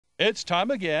It's time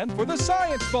again for the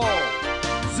Science Bowl.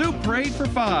 Zoo Parade for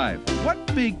 5.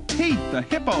 What big teeth the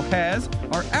hippo has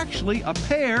are actually a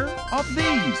pair of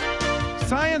these.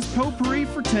 Science Potpourri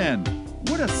for 10.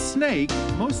 Would a snake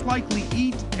most likely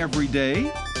eat every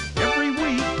day? Every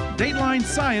week, Dateline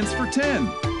Science for 10.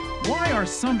 Why are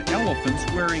some elephants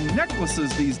wearing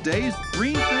necklaces these days?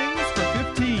 Green things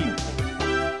for 15.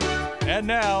 And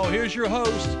now, here's your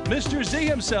host, Mr. Z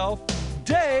himself,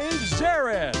 Dave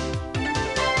Zarin.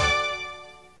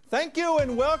 Thank you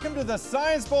and welcome to the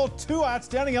Science Bowl. 2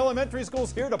 outstanding elementary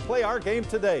schools here to play our game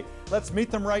today. Let's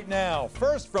meet them right now.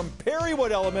 First, from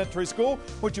Perrywood Elementary School,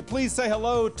 would you please say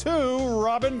hello to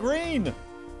Robin Green,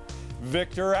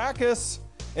 Victor Akis,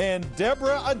 and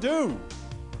Deborah Adu.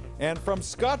 And from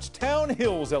Scotchtown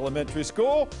Hills Elementary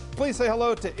School, please say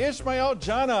hello to Ishmael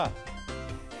Jana,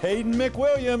 Hayden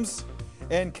McWilliams,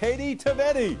 and Katie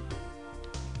Tavetti.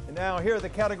 And now here are the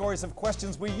categories of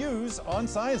questions we use on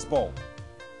Science Bowl.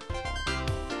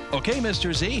 Okay,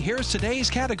 Mr. Z, here's today's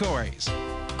categories.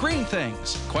 Green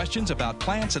Things, questions about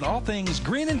plants and all things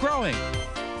green and growing.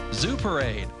 Zoo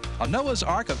Parade, a Noah's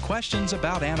Ark of questions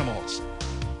about animals.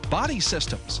 Body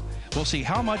Systems, we'll see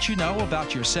how much you know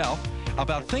about yourself,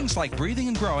 about things like breathing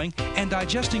and growing, and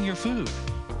digesting your food.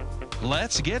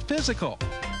 Let's Get Physical,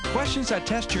 questions that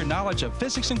test your knowledge of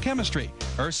physics and chemistry,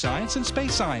 earth science and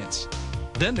space science.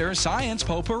 Then there's Science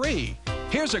Potpourri.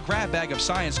 Here's a grab bag of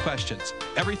science questions,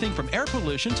 everything from air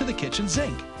pollution to the kitchen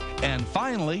sink. And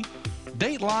finally,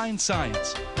 Dateline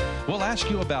Science. We'll ask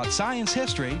you about science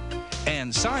history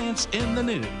and science in the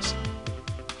news.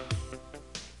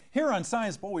 Here on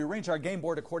Science Bowl, we arrange our game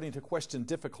board according to question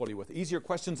difficulty, with easier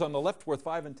questions on the left worth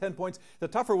 5 and 10 points, the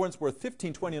tougher ones worth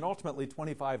 15, 20, and ultimately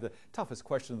 25, the toughest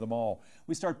question of them all.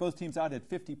 We start both teams out at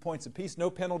 50 points apiece. No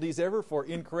penalties ever for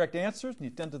incorrect answers. And you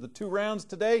tend to the 2 rounds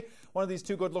today. One of these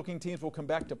 2 good-looking teams will come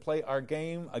back to play our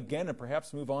game again and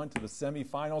perhaps move on to the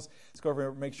semifinals. Let's go over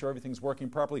and make sure everything's working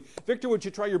properly. Victor, would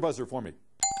you try your buzzer for me?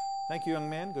 Thank you, young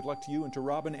man. Good luck to you and to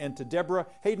Robin and to Deborah.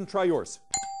 Hayden, try yours.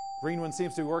 Green one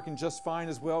seems to be working just fine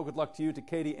as well. Good luck to you, to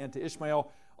Katie, and to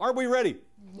Ishmael. Are we ready?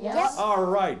 Yes. All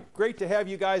right. Great to have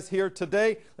you guys here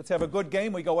today. Let's have a good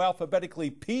game. We go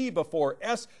alphabetically P before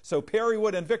S. So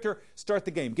Perrywood and Victor, start the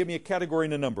game. Give me a category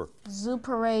and a number. Zoo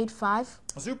Parade 5.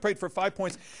 Zoo Parade for 5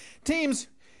 points. Teams,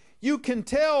 you can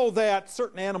tell that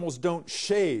certain animals don't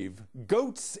shave.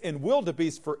 Goats and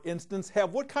wildebeest, for instance,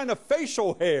 have what kind of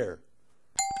facial hair?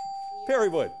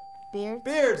 Perrywood. Beard.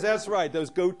 Beards, that's right. Those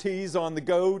goatees on the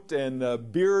goat and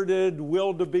bearded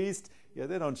wildebeest. Yeah,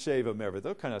 they don't shave them ever.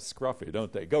 They're kind of scruffy,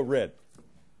 don't they? Go red.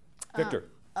 Victor.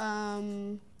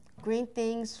 Green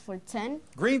Things for 10.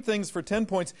 Green Things for 10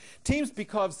 points. Teams,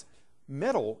 because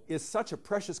metal is such a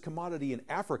precious commodity in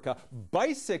Africa,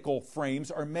 bicycle frames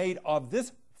are made of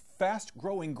this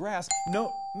fast-growing grass.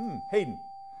 No, Hayden.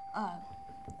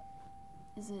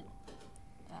 Is it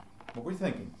What were you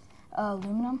thinking?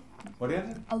 aluminum? What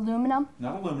is it? Aluminum.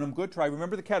 Not aluminum. Good try.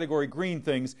 Remember the category Green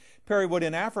Things. Perrywood,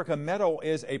 in Africa, metal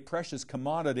is a precious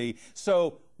commodity.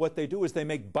 So what they do is they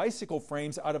make bicycle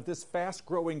frames out of this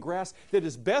fast-growing grass that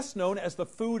is best known as the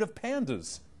food of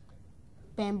pandas.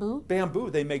 Bamboo. Bamboo.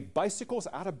 They make bicycles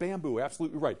out of bamboo.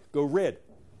 Absolutely right. Go red.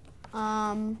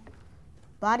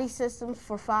 Body Systems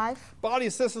for 5. Body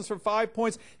Systems for 5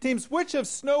 points. Teams, which of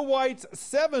Snow White's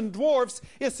 7 dwarfs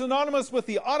is synonymous with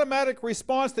the automatic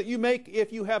response that you make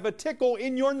if you have a tickle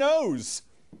in your nose?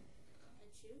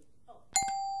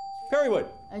 Perrywood.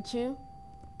 Achoo.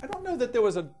 I don't know that there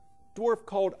was a dwarf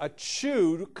called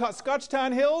Achoo.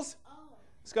 Scotchtown Hills?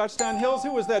 Scotchtown Hills,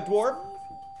 who was that dwarf?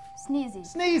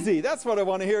 Sneezy. Sneezy, that's what I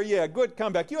want to hear. Yeah, good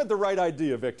comeback. You had the right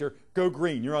idea, Victor. Go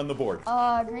green, you're on the board.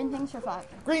 Green Things for 5.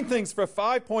 Green Things for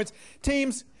 5 points.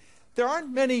 Teams, there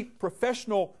aren't many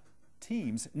professional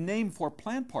teams named for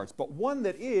plant parts, but one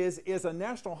that is a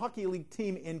National Hockey League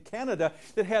team in Canada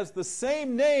that has the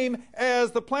same name as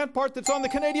the plant part that's on the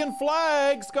Canadian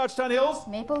flag. Scotchtown Hills?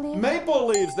 Maple Leaves. Maple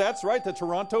Leaves, that's right, the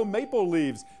Toronto Maple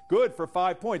Leaves. Good for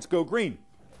 5 points. Go green.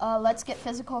 Let's Get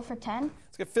Physical for 10.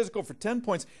 Let's get physical for 10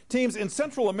 points. Teams, in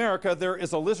Central America, there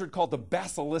is a lizard called the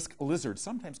basilisk lizard,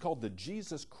 sometimes called the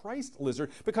Jesus Christ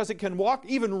lizard, because it can walk,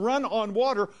 even run on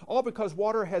water, all because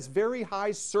water has very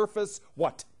high surface,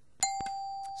 what?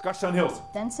 Scotchtown Hills.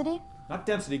 Density. Not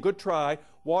density, good try.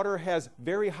 Water has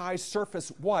very high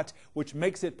surface, what? Which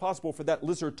makes it possible for that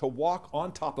lizard to walk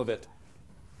on top of it.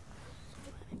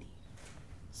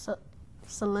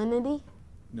 Salinity.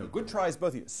 No, good tries, both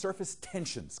of you. Surface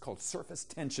tension. It's called surface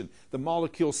tension. The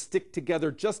molecules stick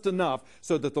together just enough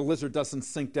so that the lizard doesn't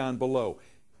sink down below.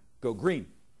 Go green.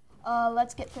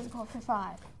 Let's get physical for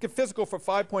 5. Get physical for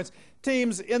 5 points.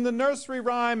 Teams, in the nursery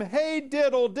rhyme, hey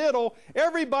diddle diddle,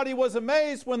 everybody was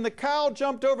amazed when the cow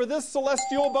jumped over this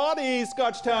celestial body,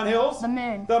 Scotchtown Hills. The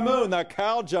moon. The moon. The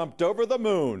cow jumped over the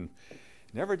moon.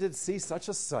 Never did see such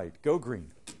a sight. Go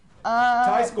green.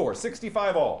 Tie score,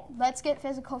 65 all. Let's get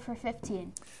physical for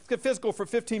 15. Let's get physical for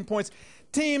 15 points.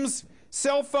 Teams,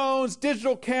 cell phones,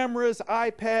 digital cameras,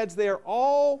 iPads, they are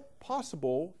all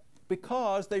possible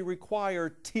because they require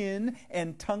tin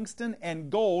and tungsten and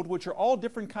gold, which are all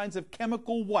different kinds of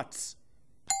chemical whats?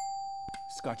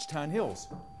 Scotchtown Hills.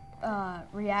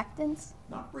 Reactants?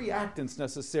 Not reactants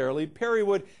necessarily.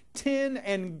 Perrywood, tin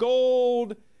and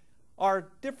gold are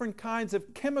different kinds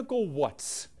of chemical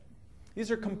whats? These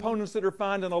are components that are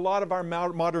found in a lot of our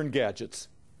modern gadgets.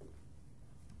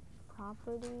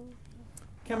 Property?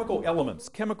 Chemical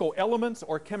elements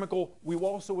or chemical, we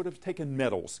also would have taken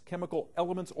metals. Chemical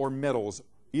elements or metals,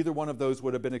 either one of those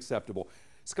would have been acceptable.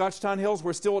 Scotchtown Hills,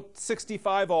 we're still at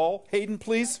 65 all. Hayden,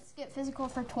 please. Let's get physical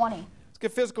for 20. Let's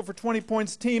get physical for 20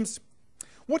 points. Teams,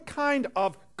 what kind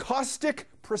of caustic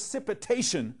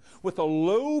precipitation with a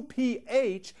low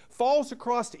pH falls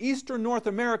across eastern North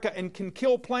America and can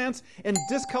kill plants and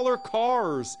discolor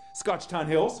cars? Scotchtown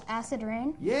Hills. Acid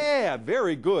rain? Yeah,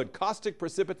 very good. Caustic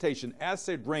precipitation,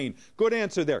 acid rain. Good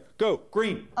answer there. Go,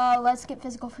 green. Let's get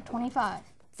physical for 25.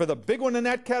 For the big one in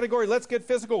that category, let's get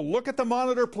physical. Look at the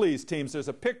monitor, please, teams. There's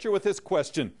a picture with this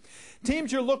question.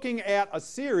 Teams, you're looking at a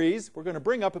series. We're going to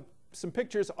bring up some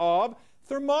pictures of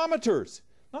thermometers.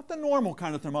 Not the normal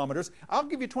kind of thermometers. I'll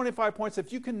give you 25 points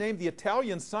if you can name the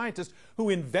Italian scientist who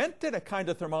invented a kind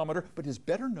of thermometer, but is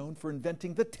better known for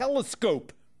inventing the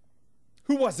telescope.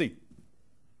 Who was he?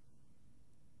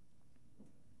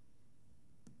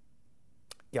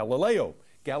 Galileo.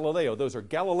 Galileo. Those are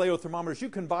Galileo thermometers. You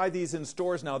can buy these in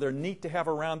stores now. They're neat to have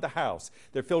around the house.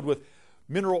 They're filled with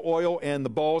mineral oil, and the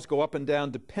balls go up and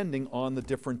down depending on the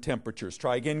different temperatures.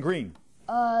 Try again, green.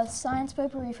 Science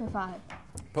potpourri for 5.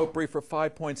 Potpourri for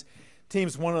 5 points.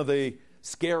 Teams, one of the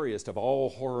scariest of all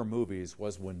horror movies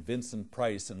was when Vincent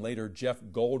Price and later Jeff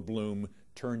Goldblum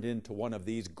turned into one of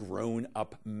these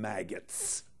grown-up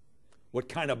maggots. What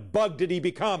kind of bug did he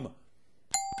become?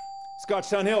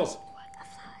 Scotchtown Hills.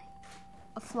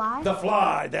 A fly? The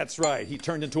fly, that's right. He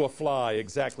turned into a fly,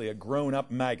 exactly, a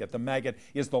grown-up maggot. The maggot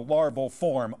is the larval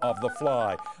form of the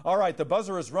fly. All right, the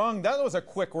buzzer is rung. That was a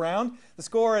quick round. The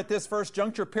score at this first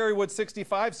juncture, Perrywood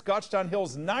 65, Scotchtown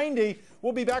Hills 90.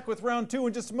 We'll be back with round 2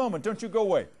 in just a moment. Don't you go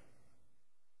away.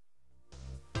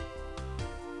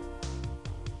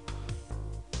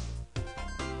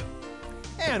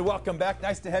 And welcome back.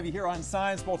 Nice to have you here on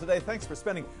Science Bowl today. Thanks for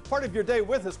spending part of your day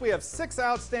with us. We have 6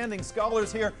 outstanding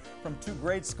scholars here from 2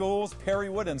 great schools,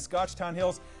 Perrywood and Scotchtown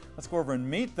Hills. Let's go over and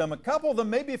meet them. A couple of them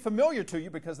may be familiar to you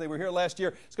because they were here last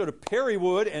year. Let's go to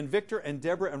Perrywood, and Victor and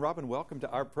Deborah and Robin, welcome to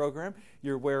our program.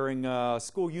 You're wearing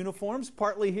school uniforms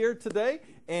partly here today,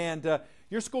 and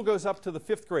your school goes up to the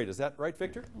 5th grade. Is that right,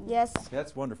 Victor? Yes.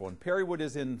 That's wonderful. And Perrywood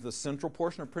is in the central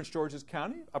portion of Prince George's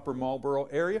County, Upper Marlboro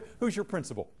area. Who's your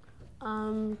principal?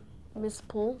 Miss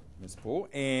Poole. Miss Poole.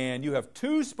 And you have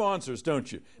 2 sponsors,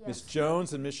 don't you? Yes. Miss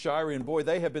Jones and Miss Shirey. And boy,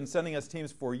 they have been sending us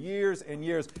teams for years and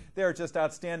years. They're just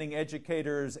outstanding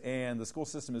educators, and the school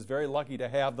system is very lucky to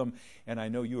have them. And I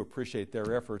know you appreciate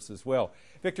their efforts as well.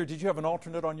 Victor, did you have an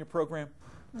alternate on your program?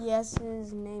 Yes,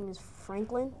 his name is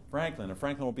Franklin. Franklin. And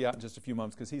Franklin will be out in just a few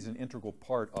months because he's an integral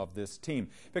part of this team.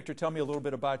 Victor, tell me a little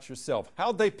bit about yourself.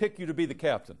 How'd they pick you to be the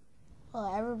captain?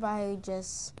 Well, everybody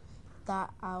just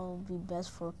thought I would be best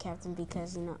for captain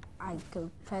because, you know, I could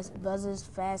press buzzers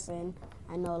fast and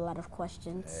I know a lot of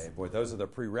questions. Hey, boy, those are the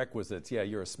prerequisites. Yeah,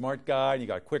 you're a smart guy, and you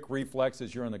got quick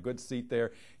reflexes. You're in a good seat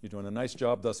there. You're doing a nice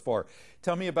job thus far.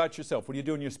 Tell me about yourself. What do you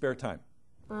do in your spare time?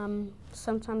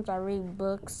 Sometimes I read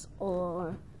books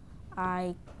or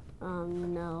I,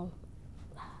 And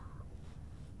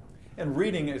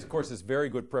reading, of course, is very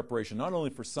good preparation, not only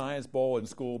for Science Bowl in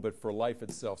school, but for life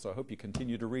itself. So I hope you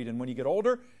continue to read. And when you get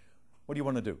older, what do you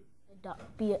want to do?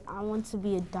 I want to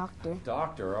be a doctor.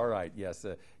 Doctor, all right, yes.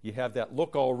 You have that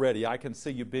look already. I can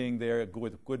see you being there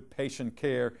with good patient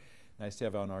care. Nice to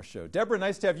have you on our show. Deborah,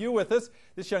 nice to have you with us.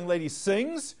 This young lady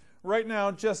sings right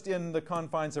now just in the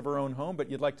confines of her own home, but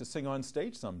you'd like to sing on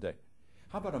stage someday.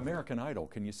 How about American Idol?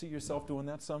 Can you see yourself doing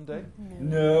that someday?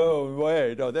 No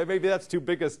way. No, maybe that's too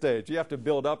big a stage. You have to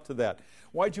build up to that.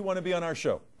 Why'd you want to be on our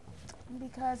show?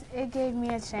 Because it gave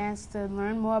me a chance to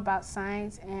learn more about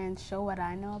science and show what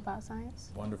I know about science.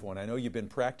 Wonderful. And I know you've been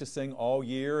practicing all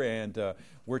year, and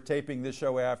we're taping this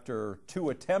show after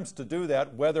 2 attempts to do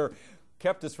that. Weather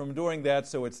kept us from doing that,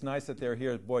 so it's nice that they're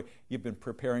here. Boy, you've been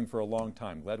preparing for a long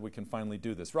time. Glad we can finally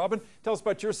do this. Robin, tell us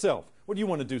about yourself. What do you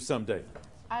want to do someday?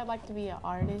 I'd like to be an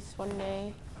artist one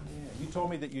day. Yeah, you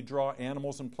told me that you draw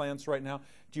animals and plants right now.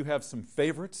 Do you have some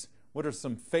favorites? What are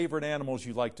some favorite animals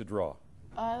you like to draw?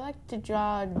 I like to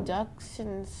draw ducks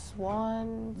and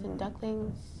swans and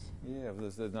ducklings. Yeah,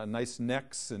 there's nice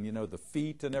necks and, you know, the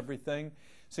feet and everything.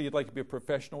 So you'd like to be a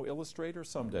professional illustrator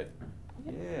someday?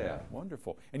 Yeah,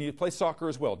 wonderful. And you play soccer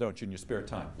as well, don't you, in your spare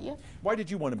time? Yeah. Why did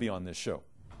you want to be on this show?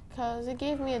 Because it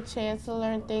gave me a chance to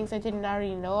learn things I didn't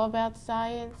already know about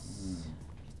science.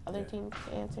 Other teams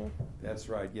to answer. That's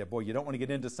right. Yeah, boy, you don't want to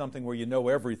get into something where you know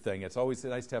everything. It's always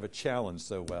nice to have a challenge,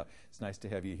 so it's nice to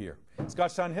have you here.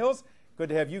 Scotchtown Hills, good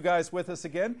to have you guys with us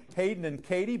again. Hayden and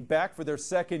Katie back for their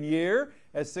second year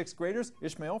as sixth graders.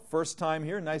 Ishmael, first time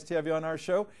here. Nice to have you on our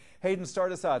show. Hayden,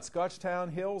 start us out.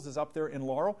 Scotchtown Hills is up there in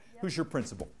Laurel. Yep. Who's your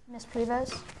principal? Miss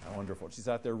Prevost. Oh, wonderful. She's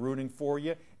out there rooting for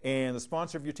you. And the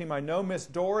sponsor of your team, I know Miss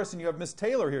Doris, and you have Miss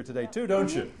Taylor here today too,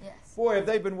 don't you? Yes. Boy, have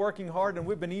they been working hard, and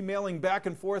we've been emailing back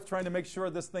and forth trying to make sure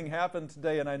this thing happened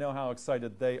today, and I know how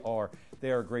excited they are.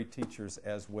 They are great teachers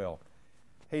as well.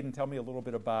 Hayden, tell me a little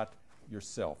bit about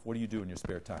yourself. What do you do in your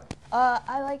spare time?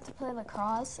 I like to play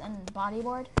lacrosse and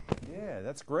bodyboard. Yeah,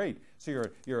 that's great. So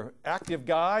you're an active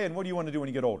guy, and what do you want to do when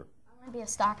you get older? I want to be a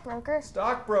stockbroker.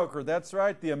 Stockbroker, that's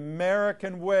right, the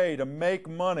American way to make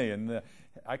money. And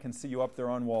I can see you up there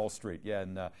on Wall Street. Yeah,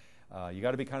 and you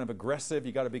got to be kind of aggressive,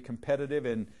 you got to be competitive,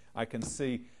 and I can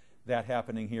see that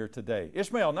happening here today.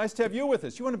 Ishmael, nice to have you with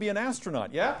us. You want to be an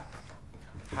astronaut, yeah?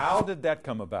 How did that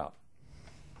come about?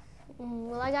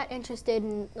 Well, I got interested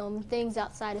in things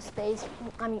outside of space,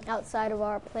 outside of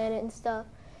our planet and stuff,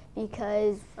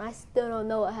 because I still don't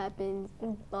know what happens.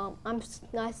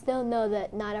 I still know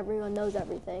that not everyone knows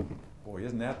everything. Boy,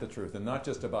 isn't that the truth? And not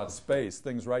just about space,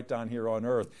 things right down here on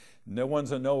Earth. No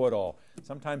one's a know-it-all.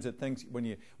 Sometimes it thinks when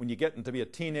you get to be a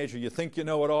teenager, you think you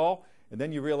know it all, and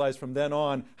then you realize from then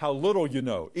on how little you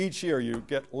know. Each year you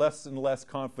get less and less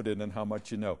confident in how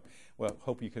much you know. Well,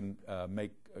 hope you can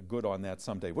make good on that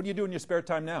someday. What do you do in your spare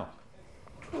time now?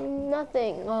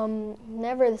 Nothing.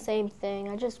 Never the same thing.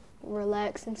 I just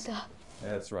relax and stuff.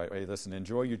 That's right. Hey, listen,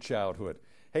 enjoy your childhood.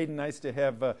 Hayden, nice to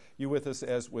have you with us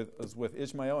as with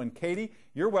Ishmael. And Katie,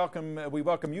 you're welcome. We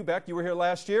welcome you back. You were here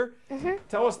last year. Mm-hmm.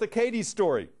 Tell us the Katie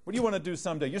story. What do you want to do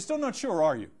someday? You're still not sure,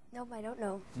 are you? Nope, I don't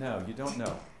know. No, you don't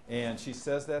know. And she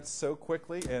says that so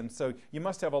quickly, and so you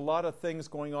must have a lot of things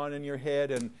going on in your head,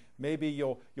 and maybe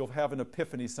you'll have an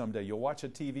epiphany someday. You'll watch a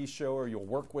TV show, or you'll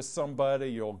work with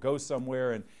somebody, you'll go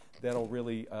somewhere, and that'll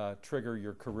really trigger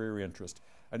your career interest.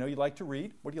 I know you like to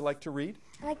read. What do you like to read?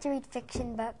 I like to read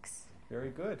fiction books. Very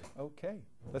good. Okay.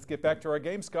 Let's get back to our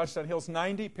game. Scotchtown Hills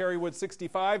 90, Perrywood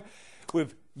 65.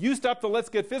 We've used up the Let's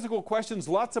Get Physical questions.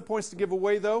 Lots of points to give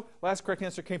away, though. Last correct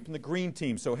answer came from the green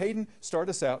team. So, Hayden, start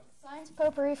us out. Science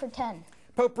potpourri for 10.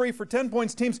 Potpourri for 10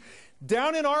 points. Teams,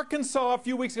 down in Arkansas a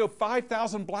few weeks ago,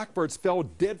 5,000 blackbirds fell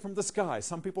dead from the sky.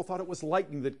 Some people thought it was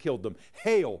lightning that killed them.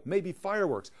 Hail, maybe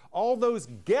fireworks. All those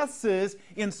guesses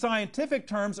in scientific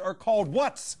terms are called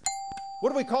whats? What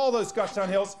do we call those, Scotchtown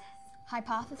Hills?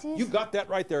 Hypotheses? You got that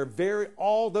right there.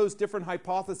 All those different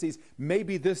hypotheses.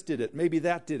 Maybe this did it. Maybe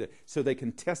that did it. So they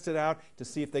can test it out to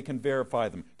see if they can verify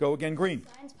them. Go again, green.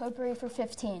 Science potpourri for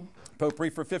 15. Potpourri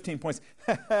for 15 points.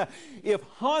 If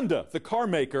Honda, the car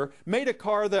maker, made a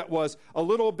car that was a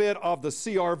little bit of the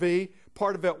CRV,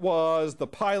 part of it was the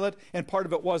Pilot, and part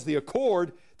of it was the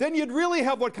Accord, then you'd really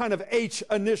have what kind of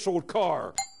H-initialed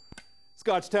car?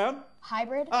 Scotchtown?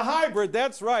 Hybrid? A hybrid,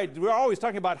 that's right. We're always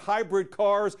talking about hybrid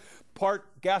cars, part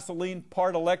gasoline,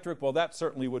 part electric. Well, that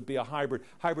certainly would be a hybrid.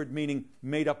 Hybrid meaning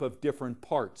made up of different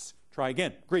parts. Try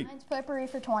again. Green. Science potpourri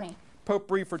for 20.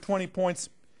 Potpourri for 20 points.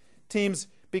 Teams,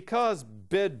 because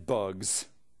bed bugs,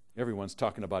 everyone's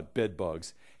talking about bed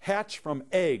bugs, hatch from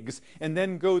eggs and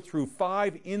then go through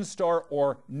 5 instar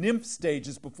or nymph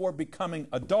stages before becoming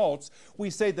adults,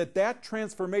 we say that that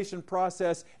transformation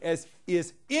process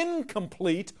is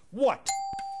incomplete. What?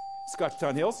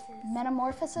 Scotchtown Hills?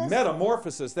 Metamorphosis?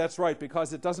 Metamorphosis, that's right,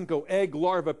 because it doesn't go egg,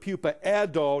 larva, pupa,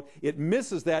 adult. It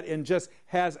misses that and just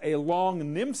has a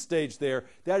long nymph stage there.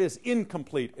 That is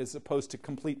incomplete as opposed to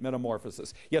complete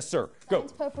metamorphosis. Yes, sir. Go.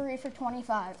 Science potpourri for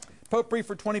 25. Potpourri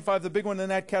for 25, the big one in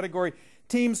that category.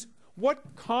 Teams, what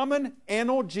common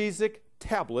analgesic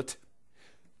tablet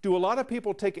do a lot of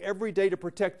people take every day to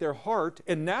protect their heart,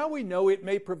 and now we know it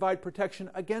may provide protection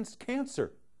against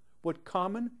cancer? What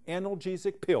common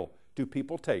analgesic pill do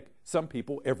people take? Some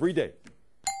people every day.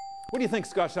 What do you think,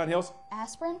 Scotchtown Hills?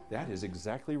 Aspirin? That is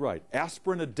exactly right.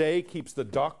 Aspirin a day keeps the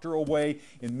doctor away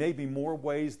in maybe more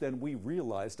ways than we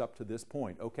realized up to this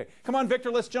point. Okay, come on, Victor,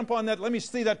 let's jump on that. Let me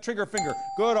see that trigger finger.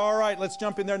 Good, all right, let's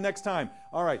jump in there next time.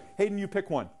 All right, Hayden, you pick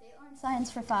one. Dateline science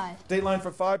for 5. Dateline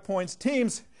for 5 points.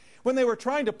 Teams, when they were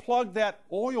trying to plug that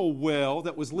oil well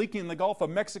that was leaking in the Gulf of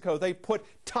Mexico, they put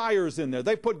tires in there.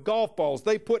 They put golf balls.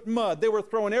 They put mud. They were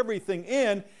throwing everything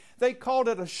in. They called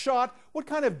it a shot. What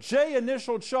kind of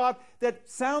J-initialed shot that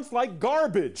sounds like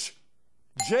garbage?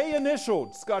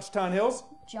 J-initialed, Scotchtown Hills.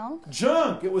 Junk?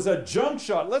 Junk. It was a junk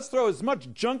shot. Let's throw as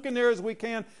much junk in there as we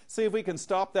can, see if we can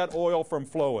stop that oil from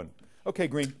flowing. Okay,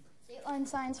 Green. Dateline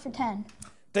science for 10.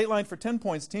 Dateline for 10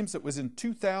 points. Teams, it was in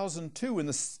 2002 in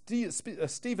the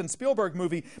Steven Spielberg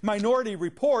movie Minority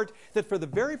Report that for the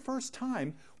very first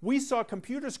time we saw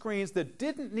computer screens that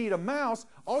didn't need a mouse.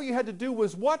 All you had to do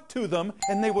was what to them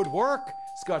and they would work.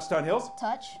 Scotchtown Hills?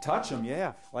 Touch? Touch them,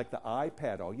 yeah. Like the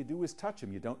iPad. All you do is touch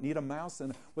them. You don't need a mouse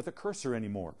and with a cursor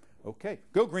anymore. Okay,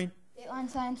 go Green. Dateline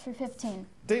science for 15.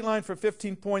 Dateline for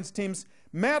 15 points. Teams,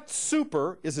 Matt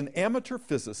Super is an amateur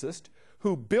physicist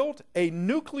who built a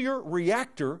nuclear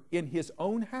reactor in his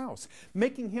own house,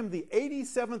 making him the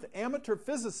 87th amateur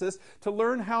physicist to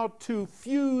learn how to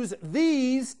fuse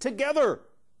these together.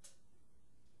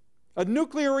 A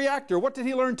nuclear reactor, what did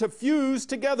he learn to fuse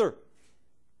together?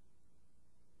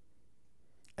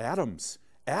 Atoms.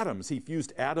 Atoms. He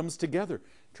fused atoms together.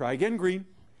 Try again, Green.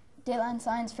 Dateline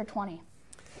science for 20.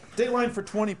 Dateline for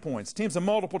 20 points. Teams, a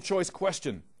multiple choice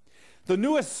question. The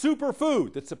newest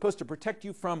superfood that's supposed to protect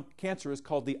you from cancer is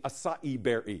called the acai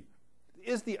berry.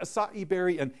 Is the acai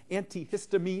berry an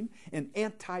antihistamine, an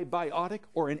antibiotic,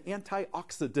 or an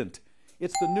antioxidant?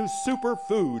 It's the new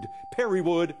superfood.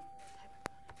 Perrywood.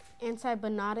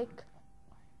 Antibiotic.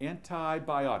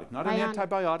 Antibiotic. Not an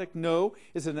antibiotic, no.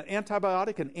 Is it an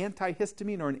antibiotic, an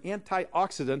antihistamine, or an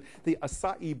antioxidant? The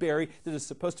acai berry that is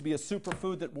supposed to be a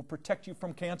superfood that will protect you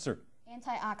from cancer.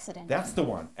 Antioxidant. That's the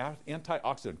one.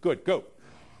 Antioxidant. Good. Go.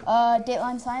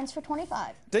 Dateline science for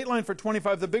 25. Dateline for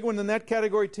 25. The big one in that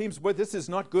category, teams, but this is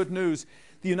not good news.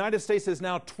 The United States is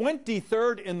now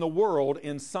 23rd in the world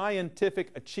in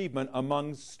scientific achievement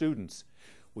among students.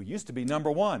 We used to be number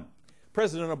 1.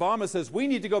 President Obama says we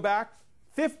need to go back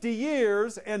 50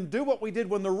 years and do what we did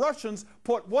when the Russians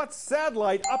put what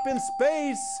satellite up in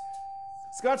space?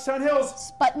 Scotchtown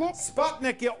Hills. Sputnik?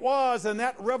 Sputnik it was, and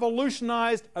that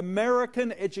revolutionized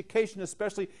American education,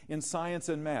 especially in science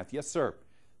and math. Yes, sir.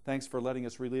 Thanks for letting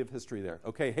us relive history there.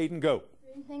 Okay, Hayden, go.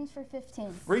 Green things for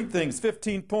 15. Green things,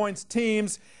 15 points.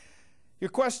 Teams, your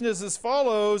question is as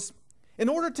follows. In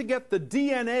order to get the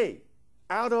DNA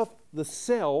out of the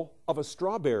cell of a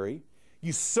strawberry,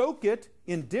 you soak it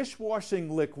in dishwashing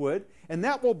liquid, and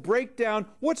that will break down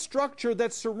what structure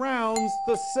that surrounds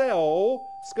the cell,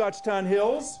 Scotchtown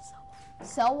Hills?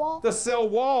 Cell wall? The cell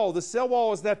wall. The cell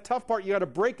wall is that tough part. You got to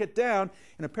break it down,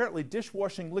 and apparently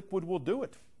dishwashing liquid will do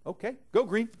it. Okay, go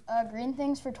Green. Green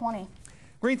things for 20.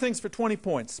 Green things for 20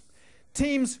 points.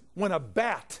 Teams, when a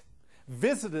bat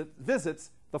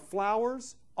visits the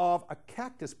flowers of a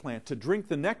cactus plant to drink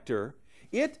the nectar,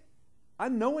 it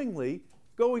unknowingly,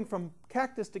 going from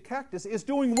cactus to cactus, is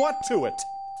doing what to it?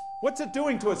 What's it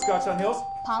doing to it, Scotchtown Hills?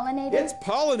 Pollinating? It's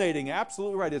pollinating,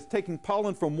 absolutely right. It's taking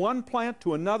pollen from one plant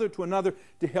to another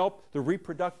to help the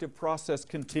reproductive process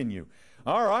continue.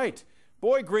 All right.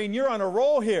 Boy, Green, you're on a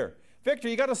roll here. Victor,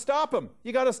 you got to stop him.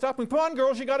 You got to stop him. Come on,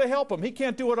 girls, you got to help him. He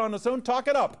can't do it on his own. Talk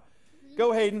it up.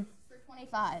 Go, Hayden. For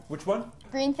 25. Which one?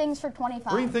 Green things for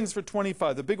 25. Green things for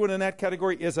 25. The big one in that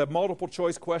category is a multiple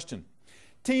choice question.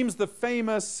 Teams, the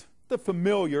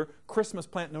familiar Christmas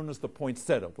plant known as the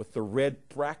poinsettia with the red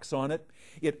bracts on it.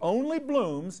 It only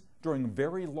blooms during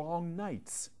very long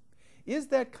nights. Is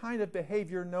that kind of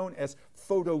behavior known as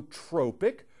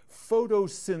phototropic,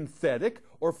 photosynthetic,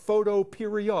 or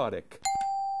photoperiodic?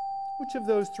 Which of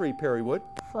those three, Perrywood?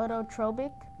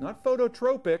 Phototropic. Not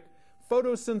phototropic.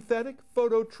 Photosynthetic,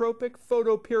 phototropic,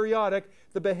 photoperiodic,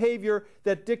 the behavior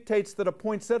that dictates that a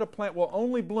poinsettia plant will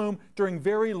only bloom during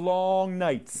very long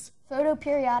nights.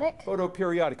 Photoperiodic?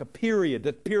 Photoperiodic, a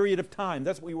period of time.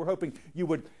 That's what we were hoping you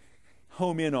would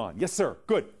home in on. Yes, sir.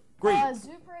 Good. Green.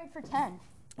 Zoo parade for 10.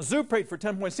 Zoo parade for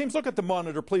 10 points. Teams, look at the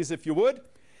monitor, please, if you would.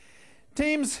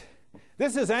 Teams,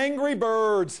 this is Angry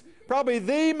Birds. Probably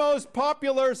the most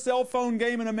popular cell phone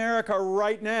game in America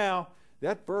right now.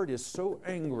 That bird is so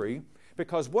angry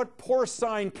because what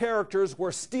porcine characters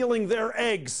were stealing their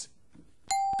eggs?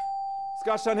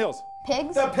 Scotchtown Hills.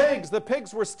 Pigs? The pigs. The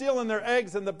pigs were stealing their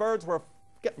eggs and the birds were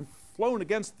getting thrown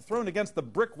against the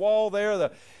brick wall there.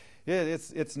 Yeah,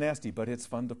 it's nasty, but it's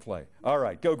fun to play. All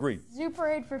right, go green. Zoo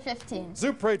Parade for 15.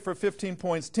 Zoo Parade for 15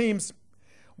 points. Teams,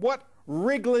 what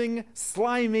wriggling,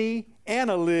 slimy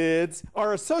annelids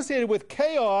are associated with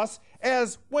chaos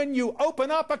as when you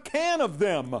open up a can of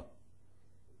them?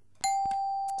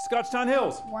 Scotchtown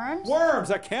Hills. Worms? Worms,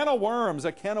 a can of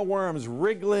worms,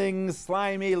 wriggling,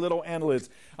 slimy little annelids.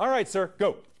 All right, sir,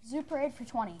 go. Zoo Parade for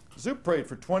 20. Zoo Parade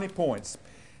for 20 points.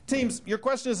 Teams, your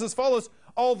question is as follows.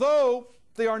 Although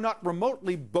they are not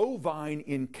remotely bovine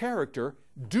in character,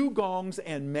 dugongs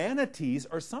and manatees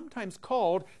are sometimes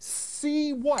called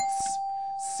sea whats.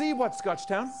 Sea what,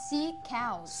 Scotchtown? Sea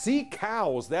cows. Sea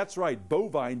cows, that's right.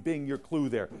 Bovine being your clue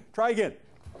there. Try again.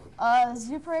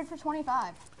 Zoo Parade for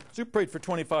 25. Zoo Parade for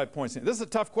 25 points. This is a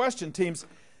tough question, teams.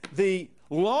 The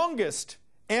longest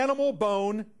animal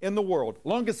bone in the world,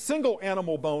 longest single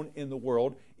animal bone in the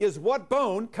world, is what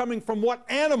bone coming from what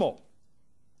animal?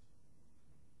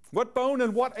 What bone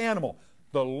and what animal?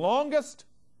 The longest,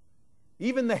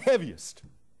 even the heaviest.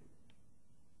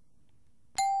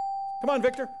 Come on,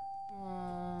 Victor.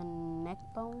 Neck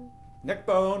bone. Neck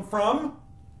bone from?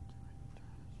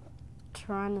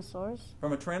 Tyrannosaurus.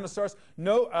 From a Tyrannosaurus?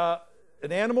 No,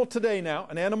 an animal today now.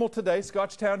 An animal today,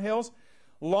 Scotchtown Hills.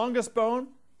 Longest bone,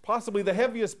 possibly the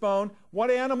heaviest bone. What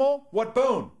animal? What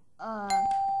bone?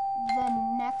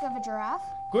 The neck of a giraffe.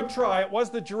 Good try. It was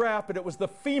the giraffe, but it was the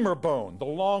femur bone. The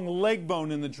long leg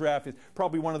bone in the giraffe is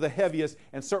probably one of the heaviest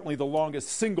and certainly the longest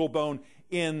single bone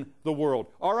in the world.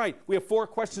 All right, we have 4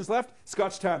 questions left.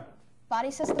 Scotchtown.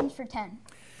 Body systems for 10.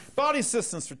 Body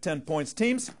systems for 10 points.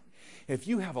 Teams, if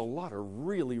you have a lot of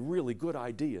really, really good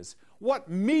ideas, what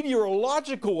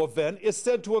meteorological event is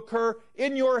said to occur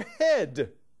in your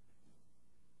head?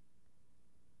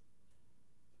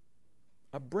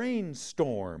 A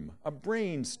brainstorm. A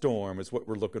brainstorm is what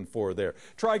we're looking for there.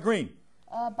 Try green.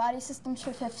 Body systems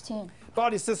for 15.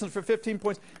 Body systems for 15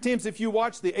 points. Teams, if you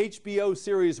watch the HBO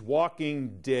series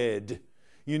Walking Dead,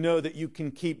 you know that you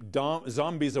can keep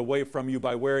zombies away from you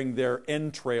by wearing their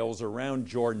entrails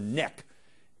around your neck.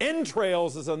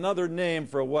 Entrails is another name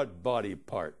for what body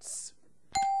parts?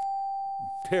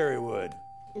 Perrywood.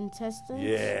 Intestines.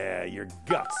 Yeah, your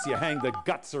guts. You hang the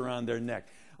guts around their neck.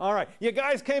 All right, you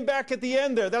guys came back at the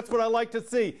end there. That's what I like to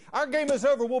see. Our game is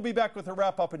over. We'll be back with a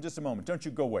wrap-up in just a moment. Don't you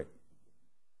go away.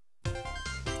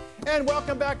 And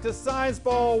welcome back to Science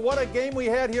Ball. What a game we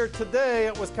had here today.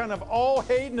 It was kind of all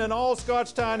Hayden and all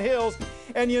Scotchtown Hills.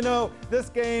 And you know, this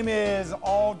game is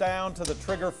all down to the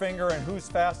trigger finger and who's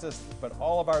fastest. But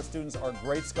all of our students are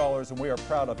great scholars, and we are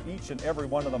proud of each and every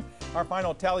one of them. Our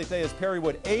final tally today is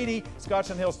Perrywood 80,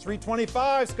 Scotchtown Hills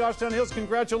 325. Scotchtown Hills,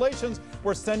 congratulations.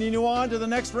 We're sending you on to the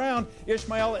next round.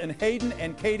 Ishmael and Hayden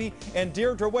and Katie and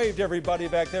Deirdre waved everybody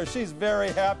back there. She's very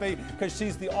happy because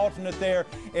she's the alternate there.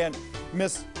 And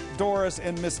Miss Doris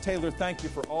and Miss Taylor, thank you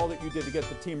for all that you did to get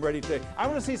the team ready today. I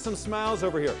want to see some smiles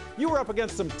over here. You were up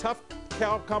against some tough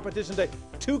competition today.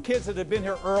 2 kids that had been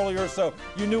here earlier, so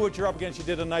you knew what you're up against. You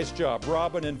did a nice job.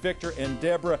 Robin and Victor and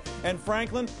Deborah and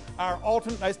Franklin, our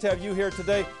alternate. Nice to have you here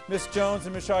today. Miss Jones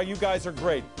and Miss Shaw, you guys are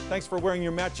great. Thanks for wearing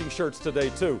your matching shirts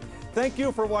today, too. Thank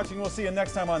you for watching. We'll see you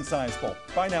next time on Science Bowl.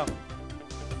 Bye now.